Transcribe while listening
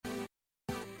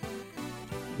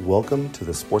Welcome to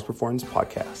the Sports Performance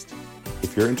Podcast.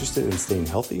 If you're interested in staying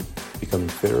healthy, becoming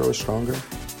fitter or stronger,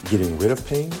 getting rid of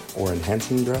pain, or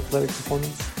enhancing your athletic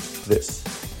performance, this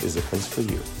is the place for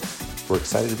you. We're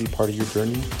excited to be part of your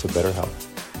journey to better health.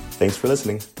 Thanks for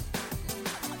listening.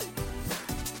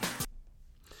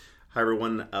 Hi,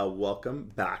 everyone.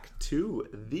 Welcome back to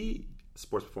the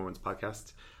Sports Performance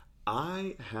Podcast.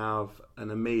 I have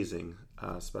an amazing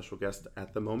special guest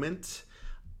at the moment.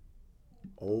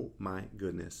 Oh my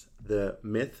goodness. The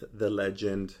myth, the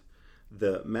legend,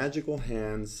 the magical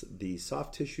hands, the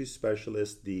soft tissue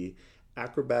specialist, the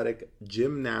acrobatic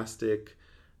gymnastic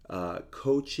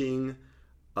coaching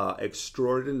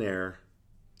extraordinaire,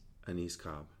 Anise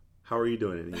Cobb. How are you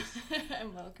doing, Anise?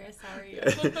 I'm well, Chris. How are you?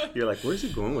 You're like, where's he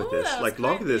going with this? Like,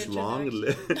 this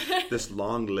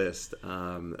long list.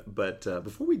 But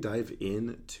before we dive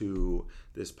into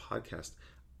this podcast,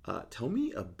 tell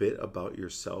me a bit about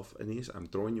yourself, Anise. I'm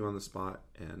throwing you on the spot,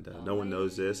 and no one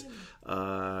knows this.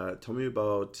 Tell me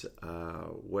about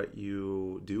what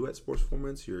you do at Sports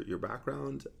Performance, your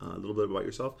background, a little bit about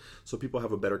yourself, so people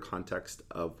have a better context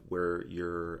of where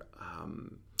your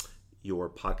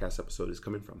podcast episode is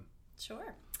coming from.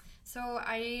 Sure. So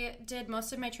I did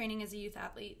most of my training as a youth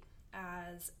athlete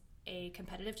as a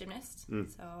competitive gymnast.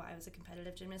 So I was a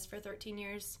competitive gymnast for 13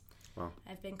 years. Wow.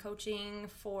 I've been coaching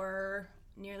for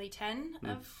nearly 10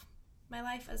 of my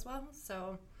life as well.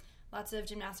 So lots of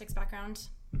gymnastics background.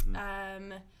 I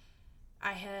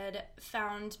had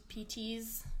found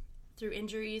PTs through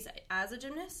injuries as a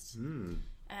gymnast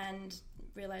and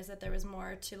realized that there was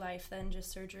more to life than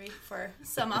just surgery for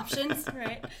some options,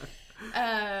 right?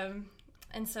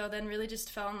 And so then really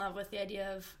just fell in love with the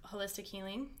idea of holistic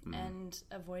healing and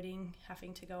avoiding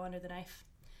having to go under the knife.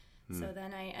 So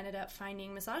then I ended up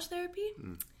finding massage therapy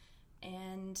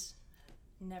and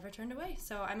never turned away.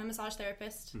 So I'm a massage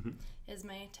therapist is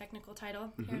my technical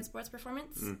title here at Sports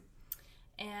Performance.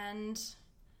 And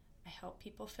I help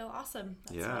people feel awesome.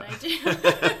 That's what I do.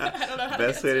 I don't know how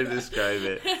Best way to describe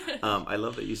it. I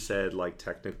love that you said like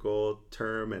technical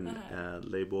term and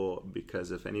label,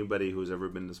 because if anybody who's ever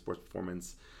been to Sports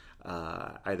Performance,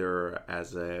 either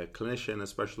as a clinician, a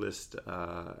specialist,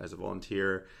 as a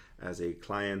volunteer, as a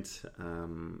client,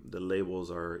 the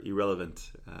labels are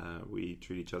irrelevant. We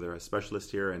treat each other as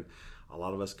specialists here, and a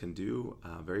lot of us can do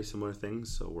very similar things,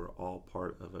 so we're all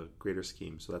part of a greater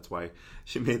scheme. So that's why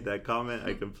she made that comment.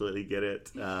 I completely get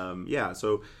it.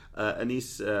 So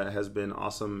Anise has been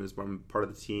awesome, has been part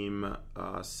of the team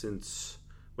since,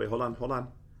 hold on.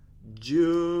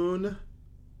 June.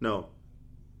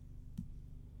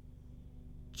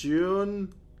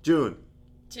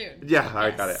 Yeah,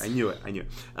 I got it. I knew it.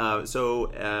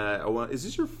 Is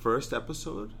this your first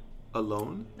episode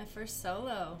alone? My first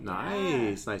solo.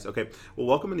 Nice. Okay. Well,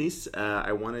 welcome, Anise. This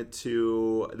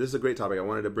is a great topic. I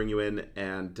wanted to bring you in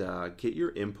and get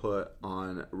your input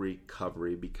on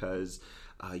recovery, because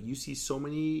you see so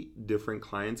many different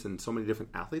clients and so many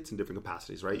different athletes in different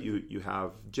capacities, right? You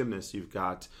have gymnasts, you've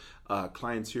got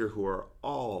clients here who are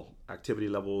all activity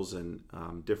levels and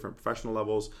different professional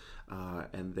levels.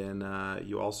 And then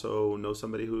you also know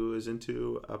somebody who is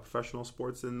into professional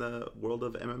sports in the world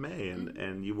of MMA,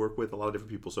 and you work with a lot of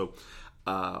different people. So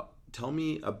tell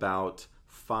me about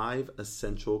 5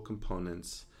 essential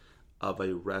components of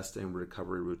a rest and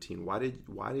recovery routine. Why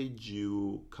did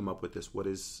you come up with this? What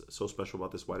is so special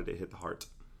about this? Why did it hit the heart?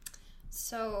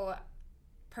 So,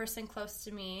 person close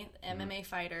to me, MMA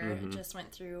fighter, just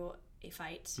went through a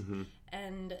fight,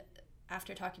 and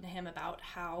after talking to him about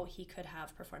how he could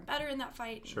have performed better in that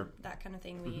fight, that kind of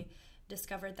thing, we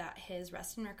discovered that his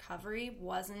rest and recovery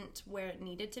wasn't where it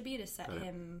needed to be to set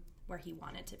him where he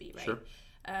wanted to be, right? Sure.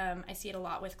 I see it a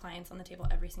lot with clients on the table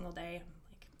every single day.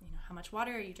 How much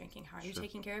water are you drinking? How are you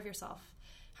taking care of yourself?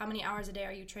 How many hours a day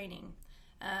are you training?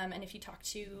 And if you talk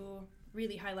to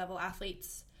really high-level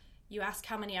athletes, you ask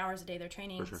how many hours a day they're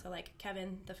training. So like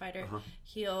Kevin, the fighter,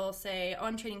 he'll say,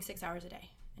 I'm training 6 hours a day.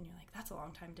 And you're like, that's a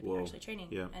long time to be actually training.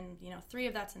 Yeah. And, 3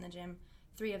 of that's in the gym.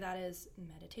 3 of that is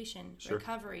meditation,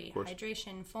 recovery,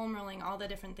 hydration, foam rolling, all the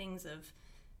different things of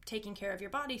taking care of your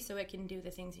body so it can do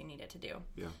the things you need it to do.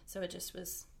 Yeah. So it just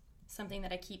was something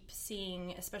that I keep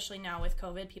seeing, especially now with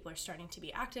COVID. People are starting to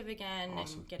be active again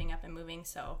and getting up and moving.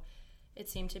 So it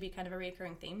seemed to be kind of a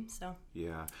reoccurring theme. So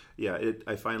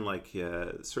I find like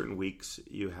certain weeks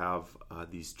you have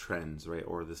these trends, right?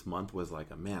 Or this month was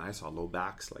like, man, I saw low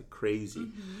backs like crazy,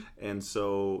 and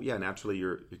so naturally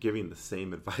you're giving the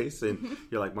same advice, and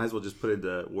you're like, might as well just put it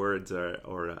into words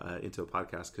or into a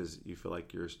podcast, because you feel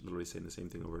like you're literally saying the same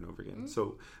thing over and over again.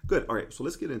 So good. All right, so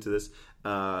let's get into this.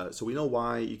 So we know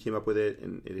why you came up with it,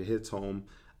 and it hits home.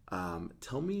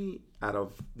 Tell me, out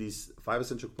of these 5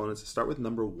 essential components, start with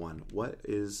number 1. What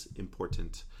is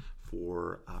important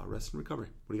for rest and recovery?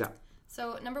 What do you got?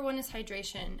 So number 1 is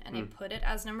hydration, and I put it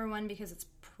as number 1 because it's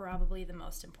probably the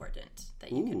most important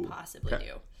that you could possibly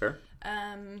do. Fair.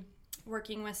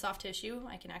 Working with soft tissue,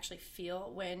 I can actually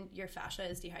feel when your fascia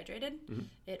is dehydrated.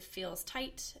 It feels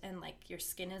tight, and like your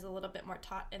skin is a little bit more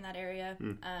taut in that area.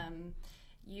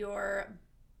 Your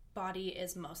body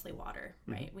is mostly water,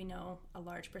 right? We know a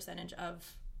large percentage of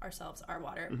ourselves are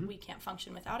water. We can't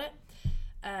function without it.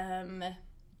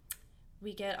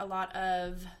 We get a lot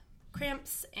of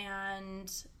cramps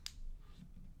and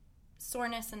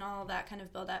soreness and all that kind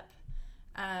of build up.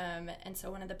 And so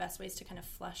one of the best ways to kind of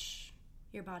flush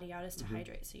your body out is to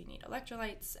hydrate. So you need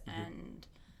electrolytes and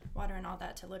water and all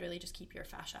that to literally just keep your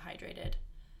fascia hydrated.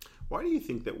 Why do you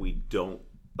think that we don't,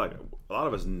 like, a lot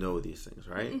of us know these things,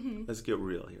 right? Let's get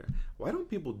real here. Why don't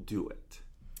people do it?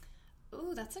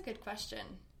 Ooh, that's a good question.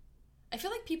 I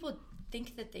feel like people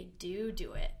think that they do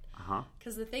it.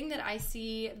 Because the thing that I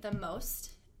see the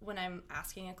most when I'm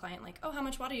asking a client, like, oh, how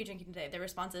much water are you drinking today? Their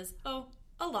response is, oh,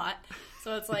 a lot.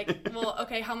 So it's like, well,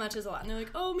 okay, how much is a lot? And they're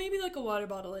like, oh, maybe like a water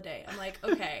bottle a day. I'm like,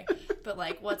 okay, but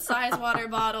like what size water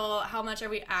bottle? How much are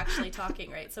we actually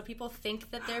talking, right? So people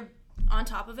think that they're on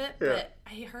top of it, but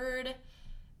I heard,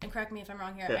 and correct me if I'm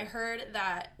wrong here, I heard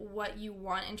that what you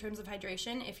want in terms of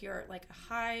hydration, if you're like a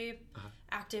high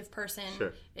active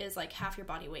person, is like half your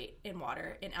body weight in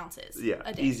water in ounces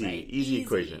a day. Easy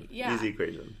equation. Easy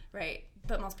equation. Right.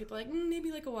 But most people are like,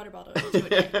 maybe like a water bottle or 2 a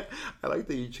day. I like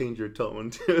that you change your tone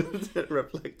to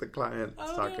reflect the client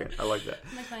talking. Yeah. I like that.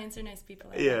 My clients are nice people.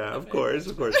 Of course.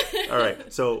 All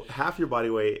right. So half your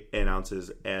body weight in ounces.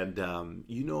 And,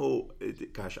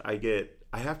 gosh, I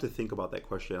have to think about that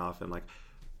question often. Like,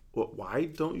 well, why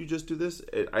don't you just do this?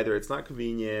 Either it's not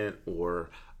convenient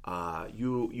or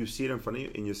you see it in front of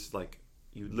you and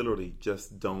you literally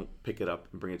just don't pick it up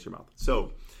and bring it to your mouth.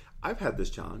 So I've had this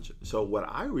challenge. So what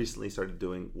I recently started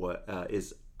doing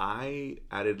is I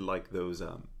added like those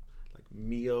like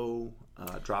Mio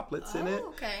droplets in it.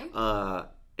 Okay.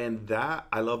 And that,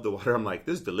 I love the water. I'm like,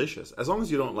 this is delicious. As long as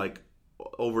you don't like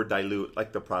over dilute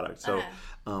like the product. So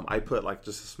I put like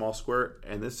just a small squirt,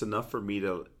 and it's enough for me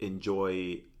to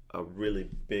enjoy a really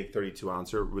big 32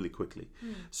 ouncer really quickly.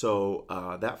 So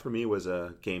that for me was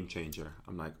a game changer.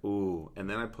 I'm like, ooh. And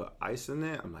then I put ice in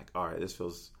it. I'm like, all right, this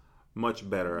feels much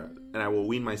better, and I will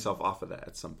wean myself off of that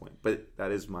at some point. But that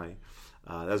is my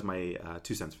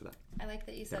 2 cents for that. I like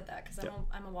that you said that because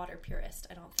I'm a water purist.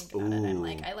 I don't think about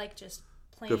it. I like just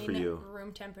plain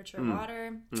room temperature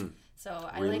water. So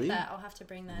I like that. I'll have to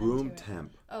bring that room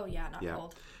temp. Oh yeah, not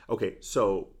cold. Okay,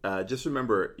 so just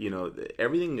remember,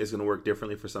 everything is going to work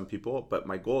differently for some people. But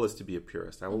my goal is to be a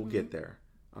purist. I will get there.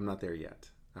 I'm not there yet.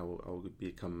 I will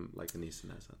become like Anise in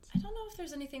that sense. I don't know if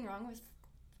there's anything wrong with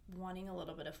wanting a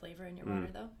little bit of flavor in your water,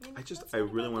 though. I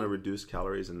really want to reduce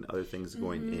calories and other things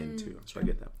going in too. So True. I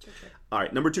get that. True. All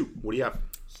right, number 2. What do you have?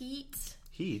 Heat.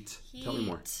 Tell me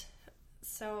more.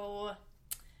 So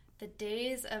the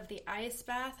days of the ice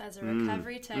bath as a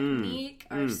recovery technique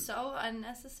are so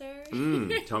unnecessary.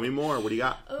 Tell me more. What do you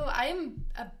got? Oh, I'm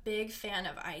a big fan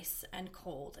of ice and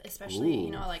cold,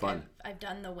 especially, fun. I've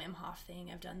done the Wim Hof thing.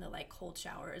 I've done the like cold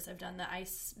showers. I've done the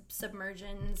ice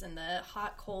submersions and the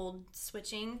hot cold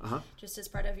switching just as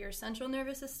part of your central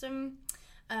nervous system.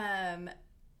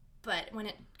 But when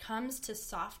it comes to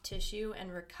soft tissue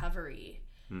and recovery,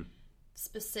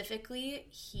 specifically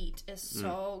heat is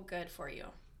so good for you.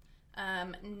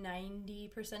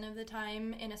 90% of the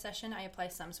time in a session, I apply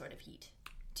some sort of heat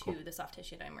to the soft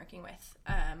tissue that I'm working with.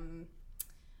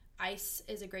 Ice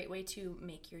is a great way to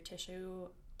make your tissue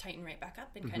tighten right back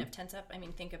up and kind of tense up. I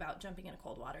mean, think about jumping in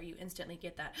cold water. You instantly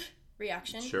get that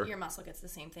reaction. Sure. Your muscle gets the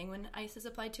same thing when ice is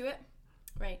applied to it.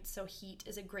 Right? So heat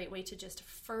is a great way to just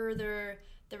further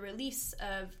the release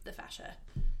of the fascia.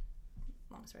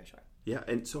 Long story short. Yeah,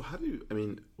 and so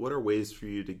what are ways for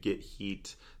you to get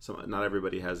heat? Not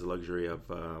everybody has the luxury of,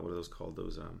 what are those called?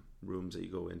 Those rooms that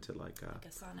you go into like a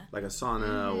sauna. Like a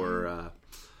sauna or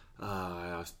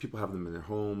people have them in their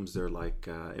homes. They're like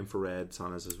infrared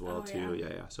saunas as well too.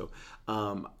 Yeah. So,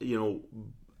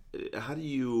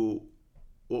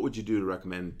 what would you do to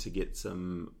recommend to get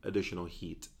some additional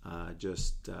heat?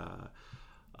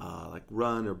 Like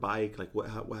run or bike? Like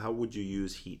how would you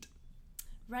use heat?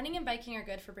 Running and biking are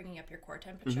good for bringing up your core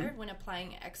temperature. When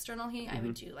applying external heat, I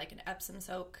would do like an Epsom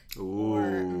soak.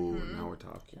 Ooh, now we're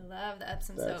talking. I love the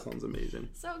Epsom soak. That sounds amazing.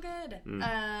 So good.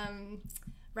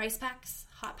 Rice packs,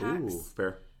 hot packs. Ooh,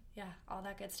 fair. Yeah, all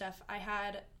that good stuff. I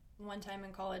had one time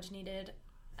in college needed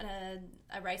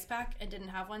a rice pack and didn't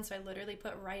have one, so I literally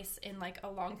put rice in like a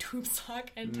long tube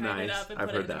sock and tied Nice. it up and I've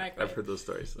put it heard in the that. microwave. I've heard those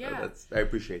stories. Yeah. I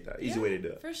appreciate that. Easy way to do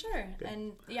it. For sure. Good.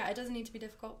 And yeah, it doesn't need to be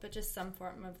difficult, but just some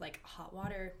form of like hot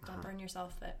water. Don't burn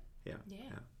yourself, but Yeah. yeah.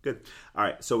 Good. All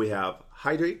right. So we have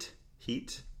hydrate,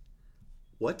 heat.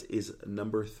 What is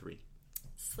number 3?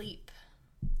 Sleep.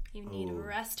 You need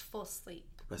restful sleep.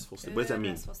 Restful sleep. What does that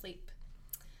mean? Restful sleep.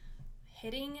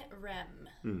 Hitting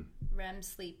REM. REM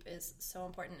sleep is so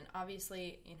important.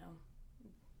 Obviously, you know,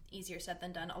 easier said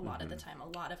than done a lot of the time. A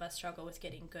lot of us struggle with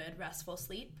getting good, restful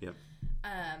sleep. Yep.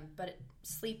 But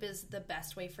sleep is the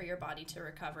best way for your body to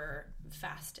recover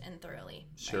fast and thoroughly.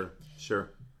 Sure. Right?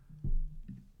 Sure.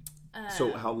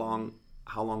 So how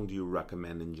long do you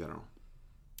recommend in general?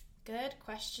 Good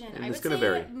question. And I it's would gonna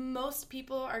say vary. most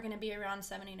people are going to be around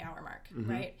 7-8 hour mark,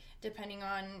 right? Depending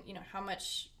on, you know, how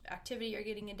much activity you're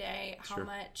getting a day, how Sure.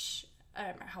 much,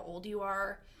 how old you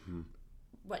are,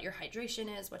 what your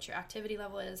hydration is, what your activity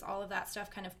level is, all of that stuff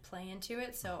kind of play into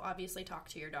it. So obviously talk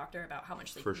to your doctor about how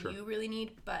much sleep For sure. you really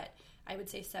need. But I would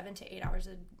say 7 to 8 hours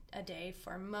a day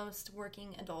for most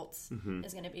working adults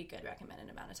is going to be a good recommended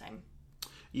amount of time.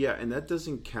 Yeah, and that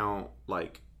doesn't count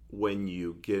like when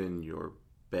you get in your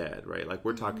bed, right? Like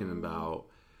we're talking about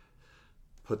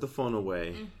put the phone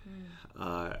away,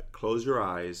 close your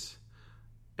eyes,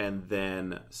 and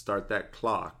then start that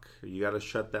clock. You got to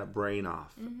shut that brain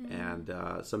off. And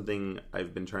something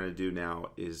I've been trying to do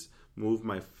now is move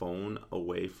my phone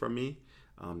away from me,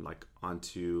 like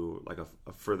onto like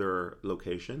a further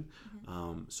location,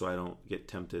 so I don't get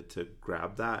tempted to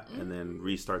grab that and then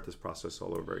restart this process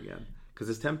all over again. Because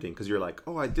it's tempting, because you're like,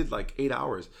 oh, I did like 8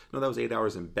 hours. No, that was 8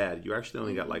 hours in bed. You actually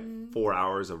only got like 4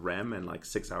 hours of REM and like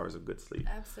 6 hours of good sleep.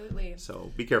 Absolutely.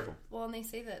 So be careful. Well, and they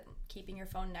say that keeping your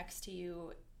phone next to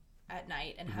you at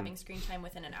night and having screen time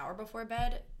within an hour before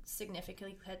bed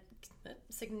significantly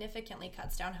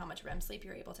cuts down how much REM sleep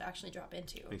you're able to actually drop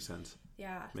into. Makes sense.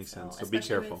 Yeah. Makes sense. So especially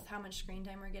be careful. with how much screen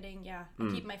time we're getting. Yeah.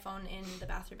 I keep my phone in the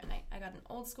bathroom at night. I got an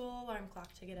old school alarm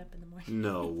clock to get up in the morning.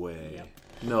 No way. Yep.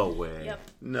 No way. Yep.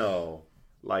 No.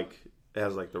 Like, it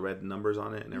has like the red numbers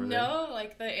on it and everything? No,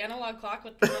 like the analog clock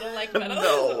with the little like metal.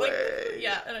 No like, way.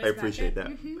 Yeah. And I appreciate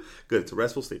that. Good. So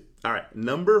restful sleep. All right.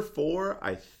 Number 4,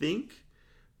 I think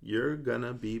you're going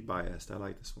to be biased. I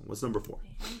like this one. What's number 4?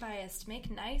 I'm biased. Make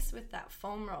nice with that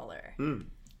foam roller.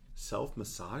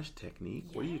 Self-massage technique?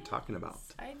 What are you talking about?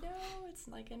 I know. It's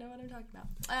like I know what I'm talking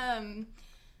about.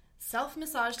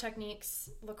 Self-massage techniques,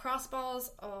 lacrosse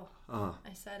balls. Oh,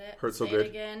 I said it. Hurts so Say good. it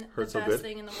again. Hurts the so best good.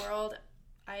 thing in the world.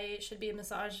 I should be a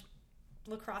massage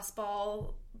lacrosse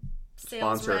ball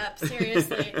sales Sponsor. rep.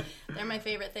 Seriously. They're my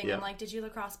favorite thing. Yeah. I'm like, did you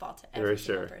lacrosse ball to every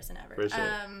single person ever? For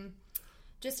sure.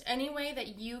 Just any way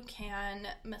that you can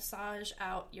massage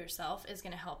out yourself is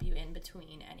going to help you in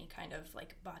between any kind of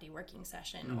like body working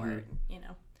session or, you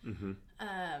know,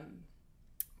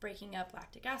 breaking up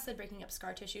lactic acid, breaking up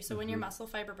scar tissue. So when your muscle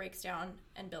fiber breaks down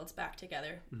and builds back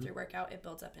together through workout, it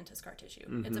builds up into scar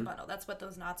tissue. It's a bundle. That's what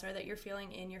those knots are that you're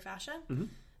feeling in your fascia.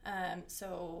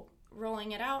 So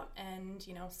rolling it out, and,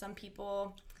 you know, some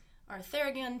people are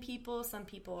Theragun people, some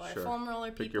people are foam roller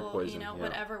Pick your people, poison, you know, yeah.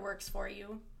 whatever works for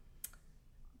you.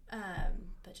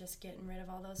 But just getting rid of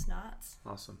all those knots.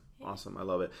 Awesome. Yeah. Awesome. I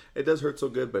love it. It does hurt so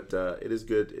good, but it is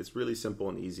good. It's really simple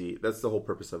and easy. That's the whole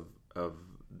purpose of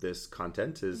this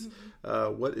content is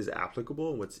what is applicable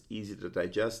and what's easy to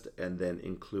digest, and then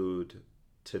include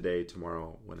today,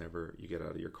 tomorrow, whenever you get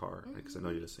out of your car. Because I know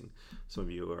you're listening. Some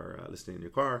of you are listening in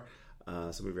your car.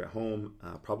 Some of you are at home,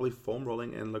 probably foam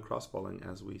rolling and lacrosse balling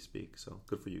as we speak. So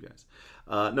good for you guys.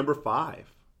 Number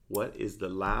 5. What is the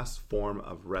last form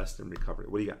of rest and recovery?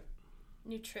 What do you got?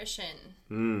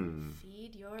 Nutrition.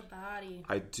 Feed your body.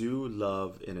 I do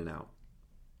love In-N-Out.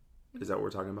 Is that what we're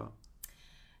talking about?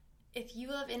 If you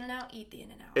love In-N-Out, eat the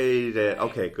In-N-Out. Eat it. Right.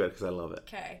 Okay, good, because I love it.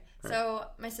 Okay. So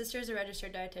my sister's a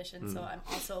registered dietitian, so I'm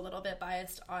also a little bit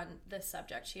biased on this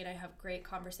subject. She and I have great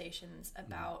conversations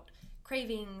about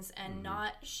cravings and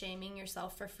not shaming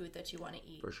yourself for food that you want to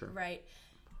eat. For sure. Right?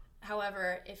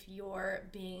 However, if you're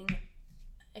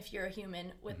a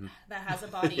human that has a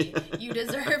body, you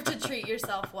deserve to treat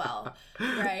yourself well,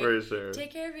 right? For sure.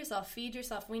 Take care of yourself. Feed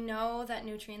yourself. We know that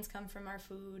nutrients come from our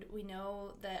food. We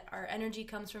know that our energy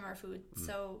comes from our food.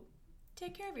 So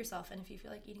take care of yourself. And if you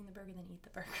feel like eating the burger, then eat the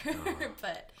burger.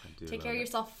 But take care of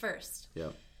yourself first. Yeah,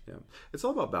 yeah. It's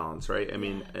all about balance, right? I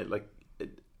mean,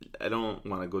 I don't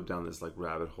want to go down this like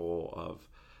rabbit hole of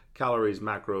calories,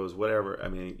 macros, whatever. I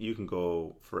mean, you can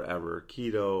go forever.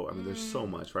 Keto. I mean, there's so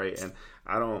much, right? And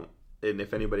I don't and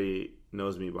if anybody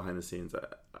knows me behind the scenes,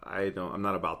 I'm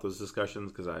not about those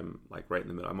discussions because I'm like right in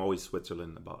the middle. I'm always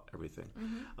Switzerland about everything.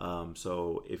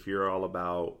 So if you're all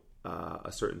about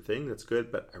a certain thing, that's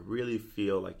good. But I really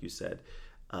feel, like you said,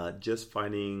 just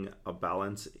finding a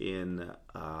balance in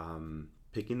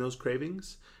picking those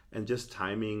cravings and just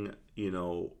timing.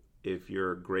 If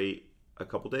you're great a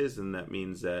couple days, then that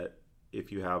means that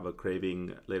if you have a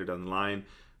craving later down the line,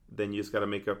 then you just got to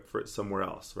make up for it somewhere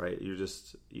else, right?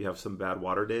 You have some bad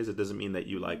water days. It doesn't mean that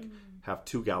you have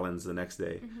 2 gallons the next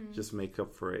day. Just make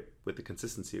up for it with the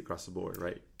consistency across the board,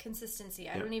 right? Consistency.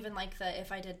 I don't even like the,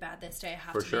 if I did bad this day, I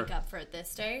have to make up for it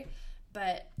this day.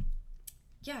 But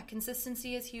yeah,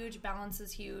 consistency is huge. Balance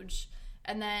is huge.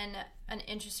 And then an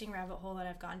interesting rabbit hole that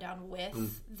I've gone down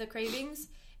with the cravings.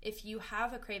 If you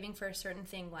have a craving for a certain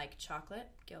thing like chocolate,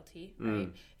 guilty, right?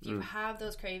 If you have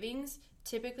those cravings,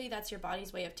 typically that's your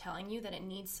body's way of telling you that it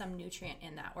needs some nutrient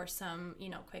in that, or some,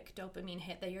 quick dopamine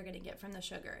hit that you're going to get from the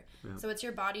sugar. Yeah. So it's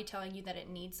your body telling you that it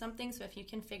needs something. So if you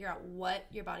can figure out what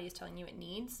your body is telling you it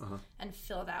needs and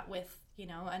fill that with,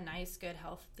 a nice, good,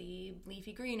 healthy,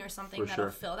 leafy green or something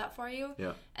that'll fill that for you.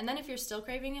 Yeah. And then if you're still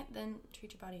craving it, then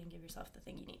treat your body and give yourself the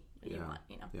thing you need, you want,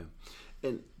 Yeah.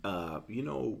 And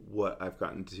what I've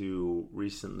gotten to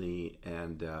recently,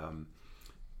 and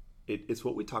it's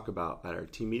what we talk about at our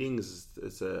team meetings.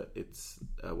 It's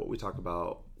what we talk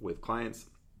about with clients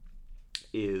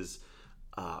is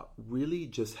really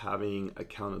just having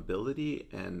accountability.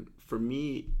 And for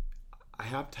me, I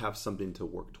have to have something to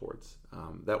work towards.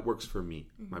 That works for me,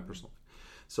 my personal life.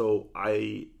 So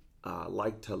I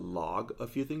like to log a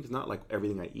few things, not like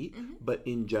everything I eat, but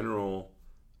in general,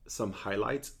 some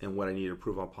highlights and what I need to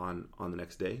improve upon on the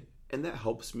next day. And that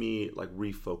helps me like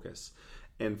refocus.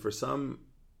 And for some,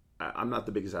 I'm not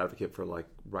the biggest advocate for like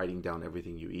writing down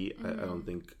everything you eat. I don't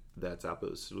think that's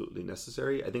absolutely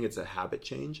necessary. I think it's a habit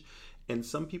change. And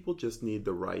some people just need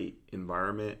the right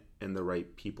environment and the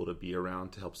right people to be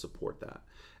around to help support that.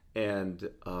 And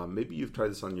maybe you've tried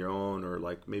this on your own, or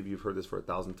like maybe you've heard this for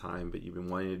 1,000 times, but you've been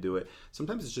wanting to do it.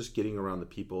 Sometimes it's just getting around the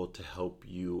people to help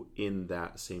you in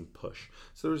that same push.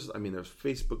 So there's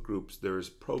Facebook groups, there's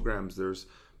programs,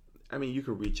 you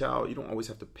can reach out. You don't always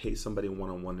have to pay somebody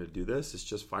one-on-one to do this. It's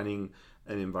just finding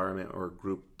an environment or a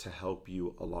group to help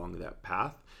you along that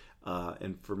path.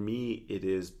 And for me, it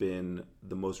has been,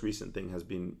 the most recent thing has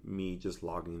been me just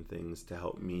logging things to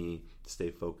help me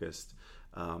stay focused.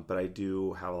 But I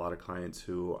do have a lot of clients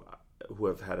who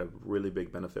have had a really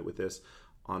big benefit with this,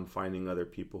 on finding other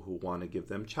people who want to give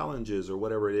them challenges or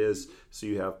whatever it is. So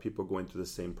you have people going through the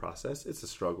same process. It's a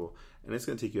struggle, and it's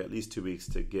going to take you at least 2 weeks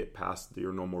to get past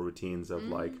your normal routines of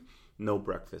like no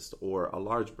breakfast or a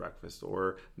large breakfast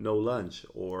or no lunch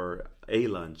or a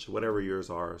lunch, whatever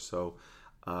yours are. So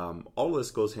all of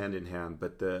this goes hand in hand,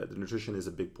 but the nutrition is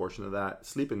a big portion of that.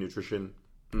 Sleep and nutrition,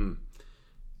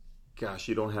 gosh,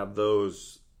 you don't have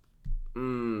those,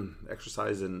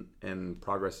 exercise and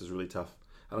progress is really tough.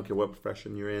 I don't care what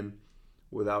profession you're in.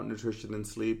 Without nutrition and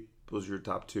sleep, those are your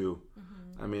top 2.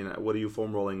 What are you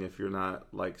foam rolling if you're not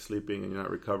like sleeping and you're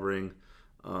not recovering?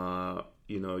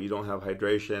 You don't have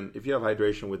hydration. If you have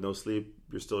hydration with no sleep,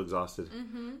 you're still exhausted.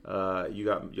 I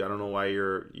don't know why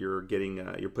you're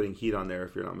putting heat on there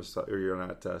if you're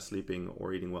not sleeping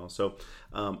or eating well. So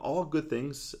all good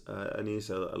things,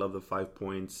 Anise. I love the 5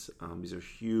 points. These are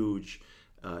huge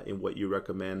in what you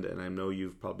recommend, and I know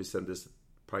you've probably said this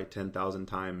probably 10,000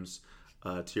 times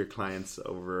to your clients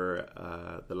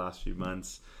over the last few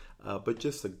months. But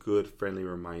just a good, friendly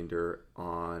reminder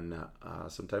on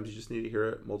sometimes you just need to hear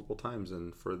it multiple times.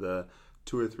 And for the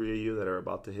 2 or 3 of you that are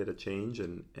about to hit a change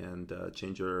and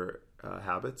change your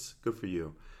habits, good for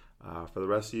you. For the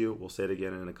rest of you, we'll say it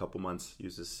again in a couple months.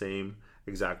 Use the same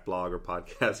exact blog or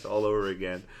podcast all over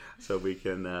again so we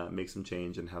can make some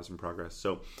change and have some progress.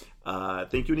 So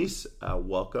thank you, Anise.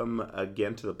 Welcome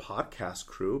again to the podcast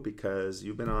crew, because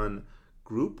you've been on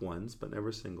group ones but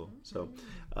never single. So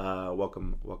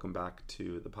welcome back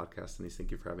to the podcast, Anise.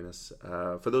 Thank you for having us.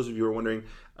 For those of you who are wondering,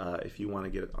 if you want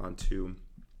to get onto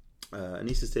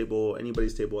Anise's table,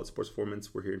 anybody's table at Sports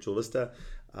Performance, we're here in Chula Vista,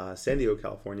 San Diego,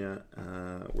 California.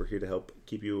 We're here to help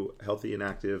keep you healthy and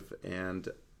active and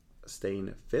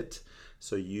staying fit.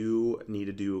 So you need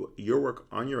to do your work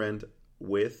on your end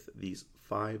with these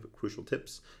 5 crucial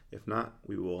tips. If not,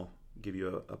 we will give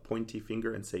you a pointy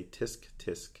finger and say tisk,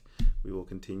 tisk. We will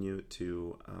continue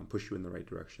to push you in the right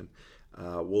direction.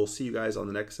 We'll see you guys on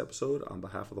the next episode. On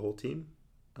behalf of the whole team,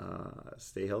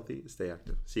 stay healthy, stay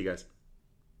active. See you guys.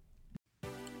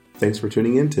 Thanks for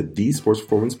tuning in to the Sports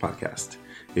Performance Podcast.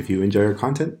 If you enjoy our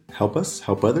content, help us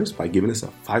help others by giving us a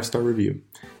 5-star review.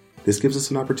 This gives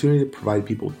us an opportunity to provide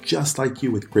people just like you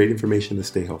with great information to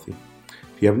stay healthy.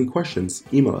 If you have any questions,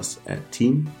 email us at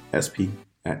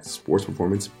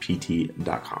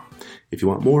teamsp@sportsperformancept.com. If you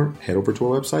want more, head over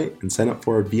to our website and sign up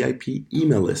for our VIP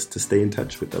email list to stay in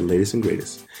touch with the latest and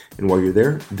greatest. And while you're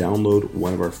there, download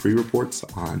one of our free reports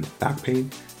on back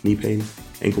pain, knee pain,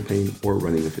 ankle pain, or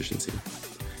running efficiency.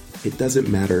 It doesn't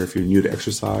matter if you're new to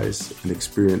exercise, an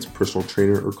experienced personal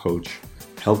trainer or coach,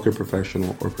 healthcare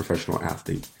professional, or professional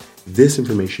athlete. This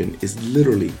information is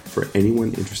literally for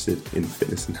anyone interested in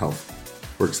fitness and health.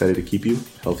 We're excited to keep you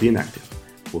healthy and active.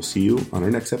 We'll see you on our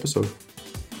next episode.